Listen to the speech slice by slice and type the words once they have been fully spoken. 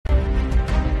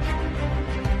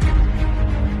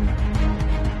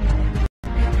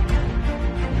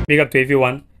Big up to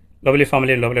everyone, lovely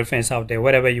family, lovely friends out there,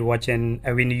 wherever you're watching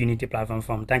Awini Unity platform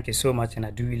from. Thank you so much, and I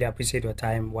do really appreciate your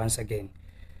time once again.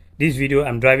 This video,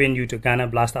 I'm driving you to Ghana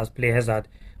Blasters players that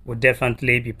will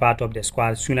definitely be part of the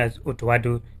squad soon as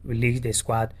Otuado release the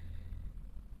squad,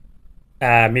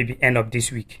 maybe end of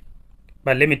this week.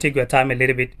 But let me take your time a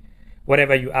little bit.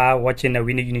 Wherever you are watching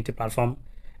Awini Unity platform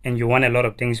and you want a lot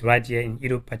of things right here in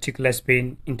Europe, particularly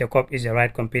Spain, Intercop is the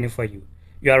right company for you.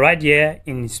 You are right here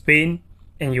in Spain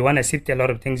and you want to shift a lot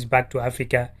of things back to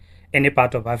Africa, any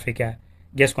part of Africa,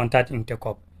 just contact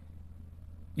Intercop.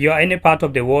 You are any part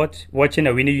of the world watching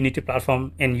a Awini Unity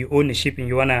platform and you own a ship and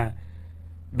you want to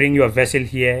bring your vessel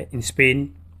here in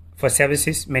Spain for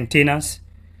services, maintenance,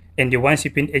 and the one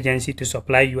shipping agency to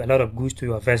supply you a lot of goods to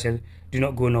your vessel, do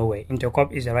not go nowhere.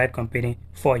 Intercop is the right company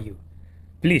for you.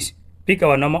 Please pick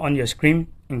our number on your screen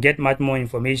and get much more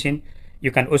information.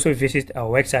 You can also visit our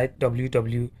website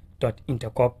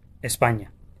www.intercop.españa.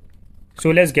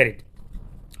 So let's get it.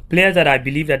 Players that I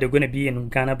believe that they're going to be in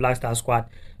Ghana Black Star squad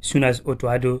soon as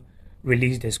Otuado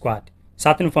release the squad.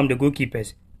 Starting from the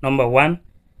goalkeepers. Number 1,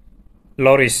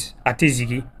 Loris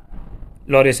Atizigi.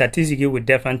 Loris Atizigi will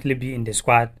definitely be in the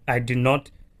squad. I do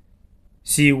not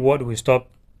see what will stop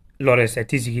Loris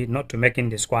Atizigi not to make in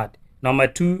the squad. Number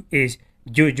 2 is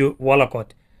Jojo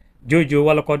Wallacott. Jojo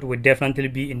Wallacott will definitely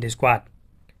be in the squad.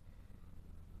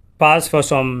 Past for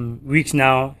some weeks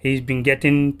now, he's been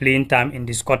getting playing time in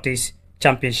the Scottish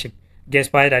Championship,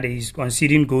 despite that he's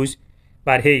conceding goals.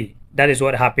 But hey, that is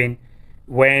what happened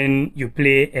when you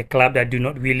play a club that do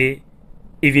not really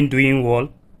even doing well.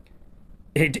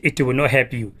 It will not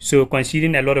help you. So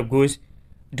conceding a lot of goals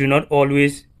do not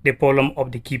always the problem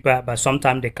of the keeper, but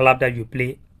sometimes the club that you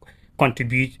play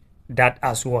contribute that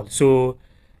as well. So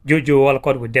Jojo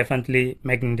Walcott will definitely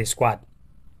make in the squad.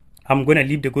 I'm going to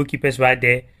leave the goalkeepers right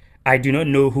there. I do not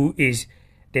know who is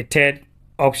the third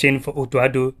option for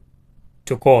Otuado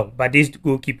to call, but these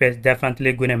goalkeepers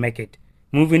definitely going to make it.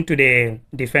 Moving to the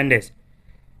defenders.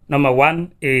 Number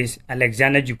 1 is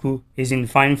Alexander Juku. He's in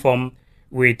fine form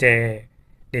with the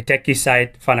Turkish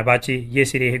side, Fenerbahce.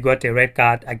 Yesterday he got a red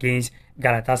card against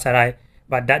Galatasaray,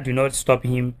 but that do not stop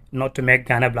him not to make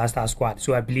Ghana Blaster squad.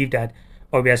 So I believe that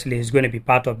obviously he's going to be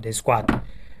part of the squad.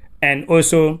 And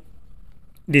also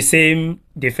the same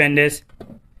defenders,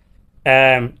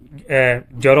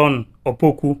 Joron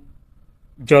Opoku.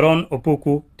 Joron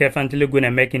Opoku definitely going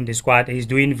to make in the squad. He's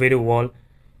doing very well.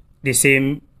 The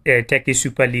same Turkish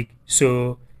Super League.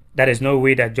 So there is no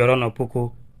way that Joron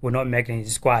Opoku will not make in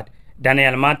his squad.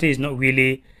 Daniel Mate is not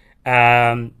really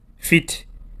fit.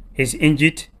 He's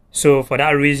injured. So for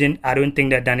that reason, I don't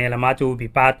think that Daniel Mate will be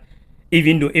part.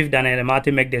 Even though if Daniel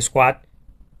Mate make the squad,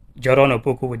 Joron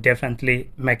Opoku will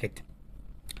definitely make it.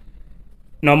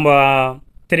 Number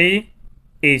 3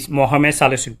 is Mohamed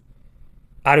Salisu.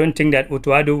 I don't think that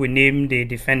Otuado will name the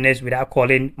defenders without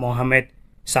calling Mohamed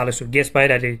Salisu. Despite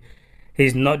that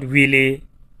he's not really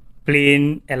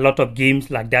playing a lot of games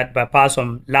like that, but apart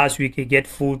from last week he get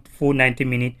full 90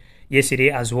 minutes. Yesterday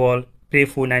as well, play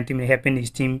full 90 minutes, helping his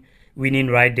team winning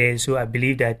right there. So I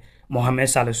believe that Mohamed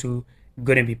Salisu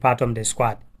going to be part of the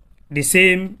squad. The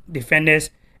same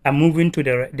defenders are moving to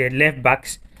the left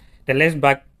backs. The left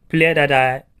back player that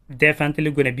are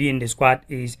definitely going to be in the squad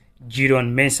is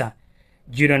Giron Mensah.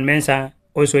 Giron Mensah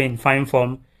also in fine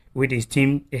form with his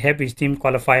team. He helped his team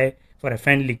qualify for the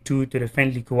French League 2 to the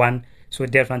French League 1. So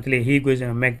definitely he goes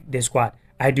to make the squad.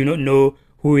 I do not know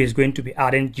who is going to be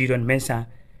adding Giron Mensah.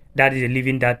 That is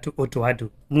leaving that to Otuado.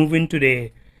 Moving to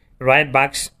the right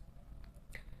backs,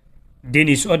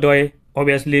 Denis Odoi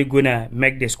obviously gonna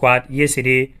make the squad.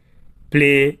 Yesterday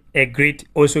play a great,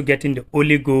 also getting the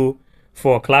only goal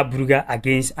for Club Brugge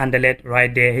against Anderlecht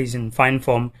right there. He's in fine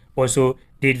form. Also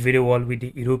did very well with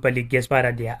the Europa League. Guess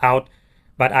that they are out,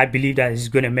 but I believe that he's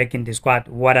going to make in the squad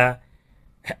whether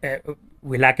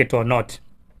we like it or not.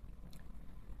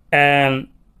 Ali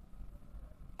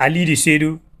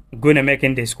Disedu going to make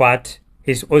in the squad.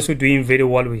 He's also doing very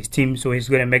well with his team, so he's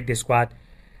going to make the squad.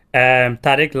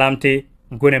 Tarek Lamte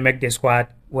going to make the squad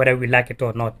whether we like it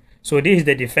or not. So this is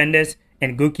the defenders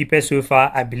and goalkeepers so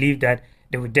far. I believe that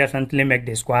they will definitely make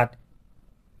the squad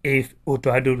if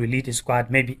Otuado release the squad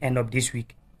maybe end of this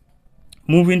week.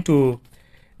 Moving to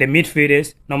the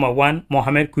midfielders, number 1,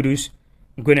 Mohamed Kudus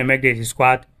going to make the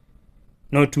squad.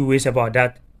 No two ways about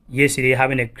that. Yesterday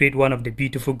having a great one of the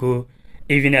beautiful goal.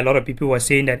 Even a lot of people were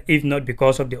saying that if not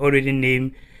because of the already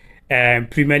named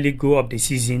Premier League goal of the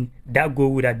season, that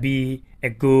goal would have been a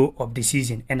goal of the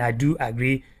season. And I do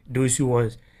agree those who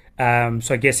was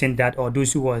suggesting that, or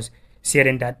those who was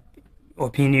sharing that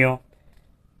opinion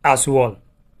as well.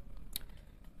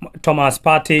 Thomas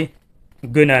Partey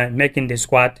gonna make in the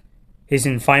squad. He's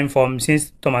in fine form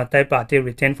since Thomas Partey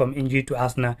returned from injury to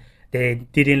Arsenal. They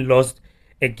didn't lose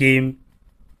a game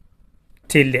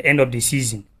till the end of the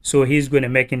season, so he's gonna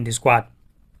make in the squad.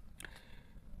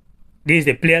 This is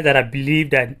the player that I believe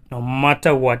that no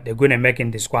matter what, they're gonna make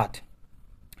in the squad.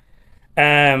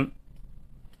 Fatau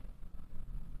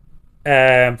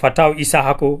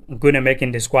Isahako gonna make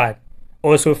in the squad.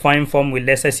 Also fine form with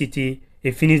Leicester City. He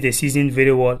finished the season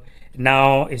very well.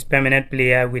 Now he's permanent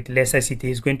player with Leicester City.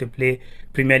 He's going to play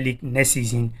Premier League next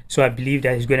season. So I believe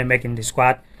that he's going to make in the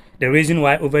squad. The reason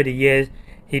why over the years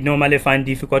he normally find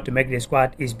difficult to make the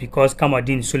squad is because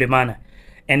Kamaldeen Sulemana.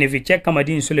 And if you check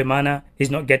Kamaldeen Sulemana, he's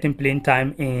not getting playing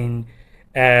time in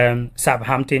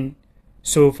Southampton.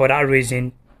 So for that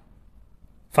reason,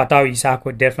 Fatau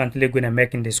Isako definitely going to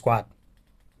make in the squad.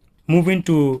 Moving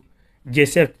to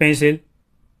Joseph Pencil,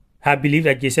 I believe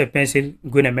that Joseph Pencil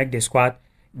going to make the squad,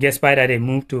 despite that they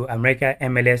moved to America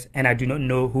MLS, and I do not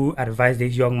know who advised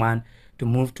this young man to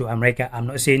move to America. I'm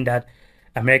not saying that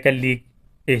American League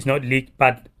is not league,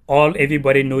 but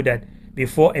everybody know that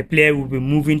before a player will be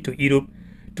moving to Europe,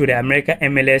 to the America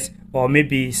MLS or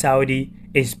maybe Saudi,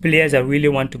 is players that really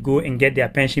want to go and get their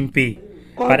pension pay.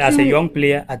 But as a young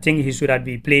player, I think he should have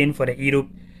been playing for the Europe.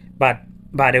 But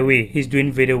by the way, he's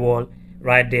doing very well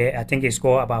right there. I think he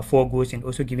scored about 4 goals and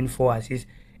also giving 4 assists,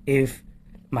 if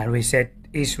my research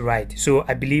is right. So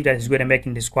I believe that he's going to make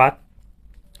in the squad.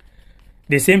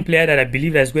 The same player that I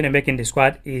believe that is going to make in the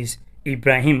squad is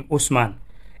Ibrahim Osman.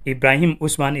 Ibrahim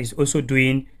Osman is also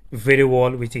doing very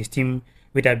well with his team,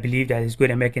 which I believe that is going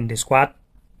to make in the squad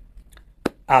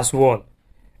as well.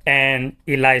 And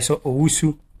Elias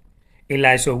Owusu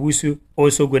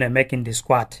also going to make in the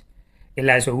squad.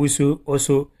 Elias Owusu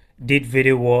also did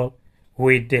very well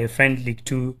with the French League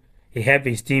 2. He helped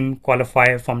his team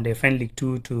qualify from the French League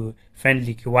 2 to French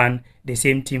League 1, the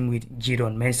same team with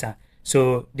Giron Mensah.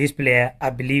 So this player, I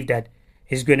believe that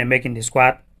he's going to make in the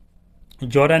squad.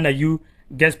 Jordan Ayew,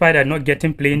 despite not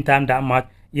getting playing time that much,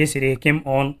 yesterday he came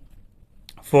on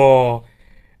for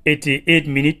 88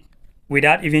 minutes.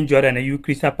 Without even Jordan Ayew,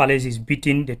 Crystal Palace is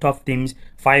beating the top teams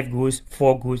 5 goals,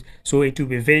 4 goals. So it will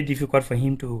be very difficult for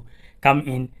him to come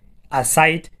in.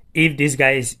 Aside if this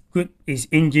guy is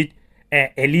injured,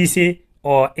 Elise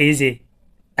or Eze,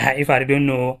 if I don't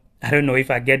know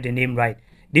if I get the name right.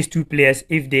 These 2 players,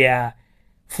 if they are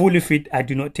fully fit, I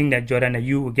do not think that Jordan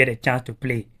Ayew will get a chance to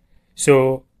play.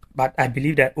 So, but I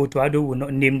believe that Otto Addo will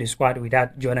not name the squad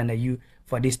without Jordan Ayew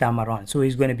for this time around. So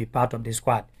he's going to be part of the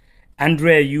squad.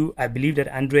 Andre Ayew, I believe that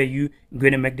Andre Ayew is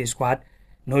going to make the squad.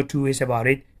 No 2 ways about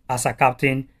it. As a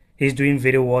captain, he's doing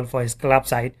very well for his club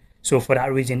side. So for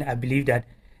that reason, I believe that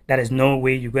there is no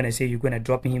way you're going to say you're going to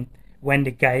drop him when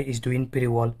the guy is doing pretty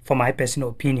well, for my personal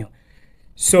opinion.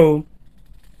 So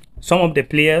some of the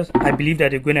players I believe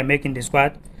that they're going to make in the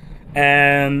squad.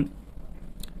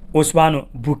 Oswano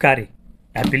Bukari,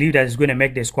 I believe that is going to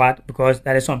make the squad, because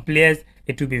there are some players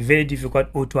it will be very difficult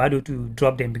Otto Addo to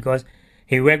drop them, because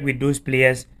he worked with those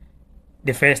players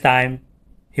the first time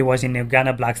he was in the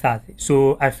Ghana Black Stars.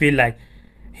 So I feel like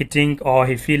he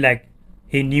feel like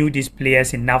he knew these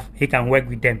players enough, he can work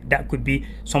with them. That could be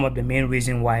some of the main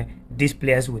reason why these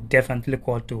players would definitely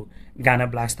call to Ghana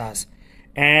Black Stars.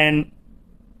 And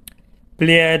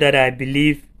player that I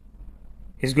believe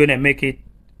is going to make it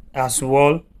as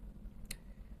well,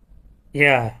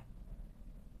 player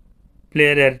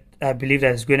that I believe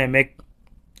that is going to make,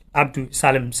 Abdul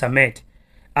Salam Samet.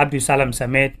 Abdul Salam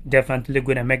Samet definitely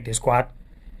going to make the squad,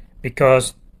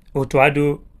 because Otto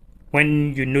Addo,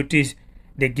 when you notice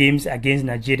the games against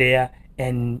Nigeria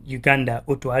and Uganda,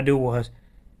 Otto Addo was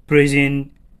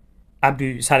praising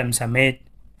Abdul Salam Samet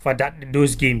for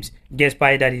those games,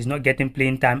 despite that he's not getting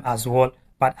playing time as well.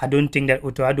 But I don't think that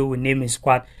Otto Addo will name his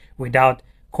squad without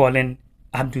calling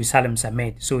Abdul Salam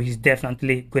Samet. So he's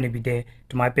definitely going to be there,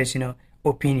 to my personal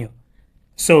opinion.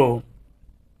 So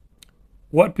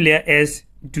what player else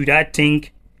do I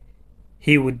think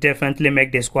he would definitely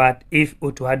make the squad if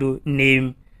Otto Addo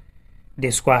name the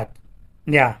squad?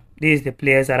 Yeah, these are the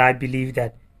players that I believe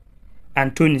that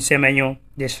Anthony Semenyo,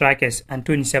 the strikers,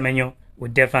 Anthony Semenyo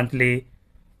would definitely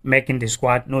make in the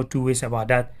squad. No 2 ways about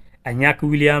that. And Nyack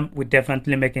William would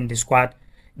definitely make in the squad.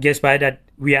 Just by that,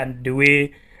 we are the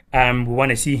way we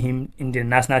want to see him in the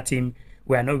national team.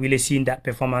 We are not really seeing that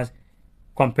performance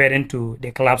comparing to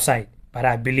the club side. But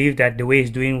I believe that the way he's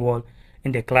doing well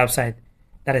in the club side,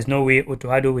 there is no way Otto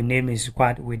Addo will name his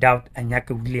squad without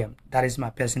Anyaka William. That is my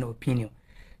personal opinion.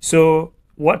 So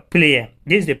what player?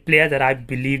 This is the player that I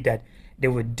believe that they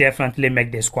will definitely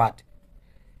make the squad.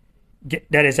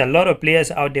 There is a lot of players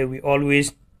out there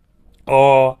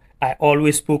I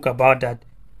always spoke about that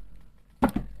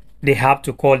they have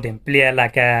to call them. Player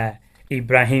like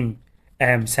Ibrahim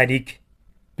Sadiq,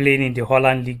 playing in the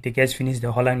Holland League. They just finished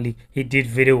the Holland League. He did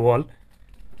very well.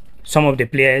 Some of the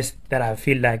players that I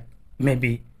feel like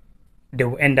maybe they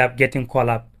will end up getting called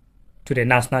up to the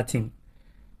national team.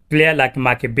 Player like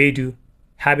Makebedu,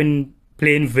 having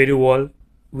playing very well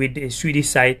with the Swedish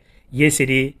side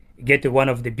yesterday, get one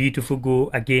of the beautiful goal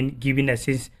again, giving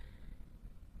assist.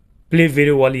 Play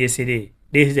very well yesterday.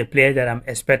 This is a player that I'm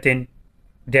expecting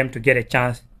them to get a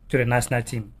chance to the national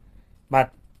team.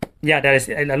 But yeah, there is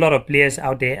a lot of players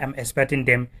out there. I'm expecting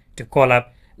them to call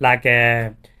up, like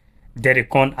Derek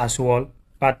Con as well.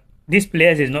 But these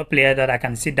players is not players that I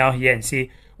can sit down here and say,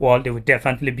 well, they will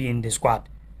definitely be in the squad.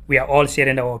 We are all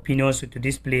sharing our opinions to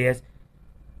these players,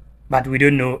 but we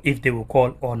don't know if they will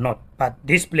call or not. But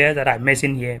these players that I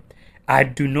mentioned here, I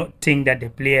do not think that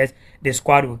the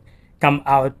squad will come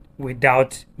out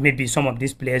without maybe some of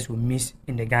these players will miss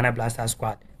in the Ghana Blaster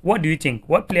squad. What do you think?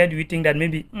 What player do you think that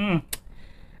maybe,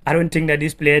 I don't think that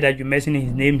this player that you mentioned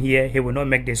his name here, he will not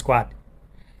make the squad.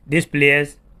 These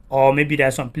players, or maybe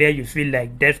there's some player you feel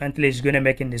like definitely is going to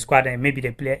make in the squad and maybe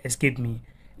the player escaped me.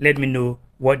 Let me know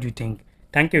what you think.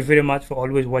 Thank you very much for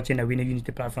always watching the Awini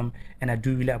Unity platform, and I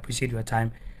do really appreciate your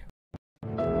time.